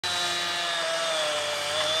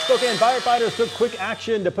Spokane firefighters took quick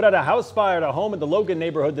action to put out a house fire at a home in the Logan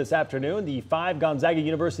neighborhood this afternoon. The 5 Gonzaga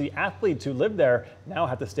University athletes who live there now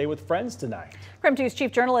have to stay with friends tonight. KREM 2's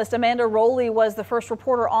chief journalist Amanda Rowley was the first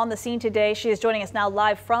reporter on the scene today. She is joining us now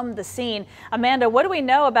live from the scene. Amanda, what do we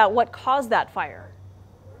know about what caused that fire?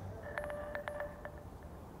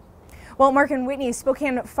 Well, Mark and Whitney,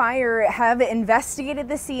 Spokane Fire have investigated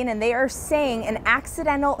the scene and they are saying an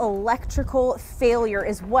accidental electrical failure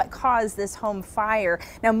is what caused this home fire.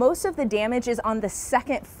 Now, most of the damage is on the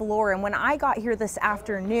second floor, and when I got here this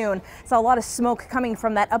afternoon, I saw a lot of smoke coming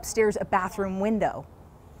from that upstairs bathroom window.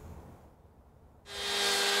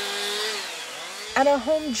 At a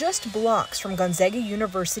home just blocks from Gonzaga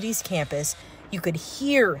University's campus, you could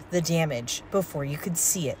hear the damage before you could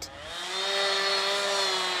see it.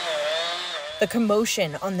 The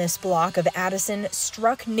commotion on this block of Addison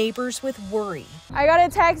struck neighbors with worry. I got a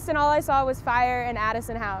text and all I saw was fire in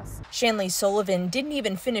Addison house. Shanley Sullivan didn't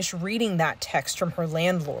even finish reading that text from her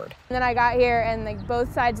landlord. And then I got here and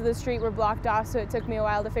both sides of the street were blocked off, so it took me a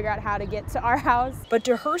while to figure out how to get to our house. But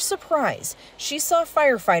to her surprise, she saw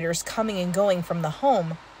firefighters coming and going from the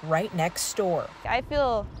home right next door. I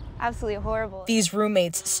feel absolutely horrible. These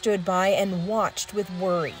roommates stood by and watched with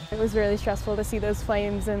worry. It was really stressful to see those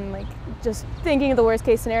flames and just thinking of the worst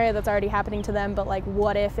case scenario that's already happening to them, but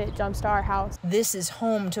what if it jumps to our house? This is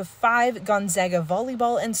home to 5 Gonzaga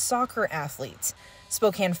volleyball and soccer athletes.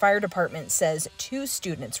 Spokane Fire Department says 2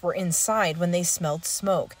 students were inside when they smelled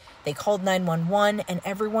smoke. They called 911 and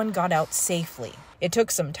everyone got out safely. It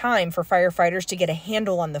took some time for firefighters to get a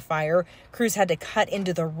handle on the fire. Crews had to cut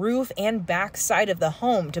into the roof and back side of the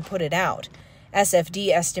home to put it out. SFD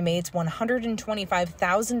estimates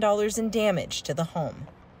 $125,000 in damage to the home.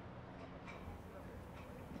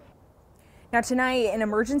 Now tonight, an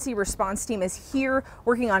emergency response team is here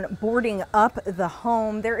working on boarding up the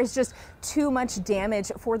home. There is just too much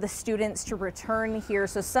damage for the students to return here.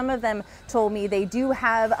 So some of them told me they do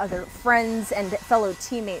have other friends and fellow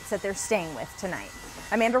teammates that they're staying with tonight.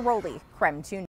 Amanda Rowley, KREM 2.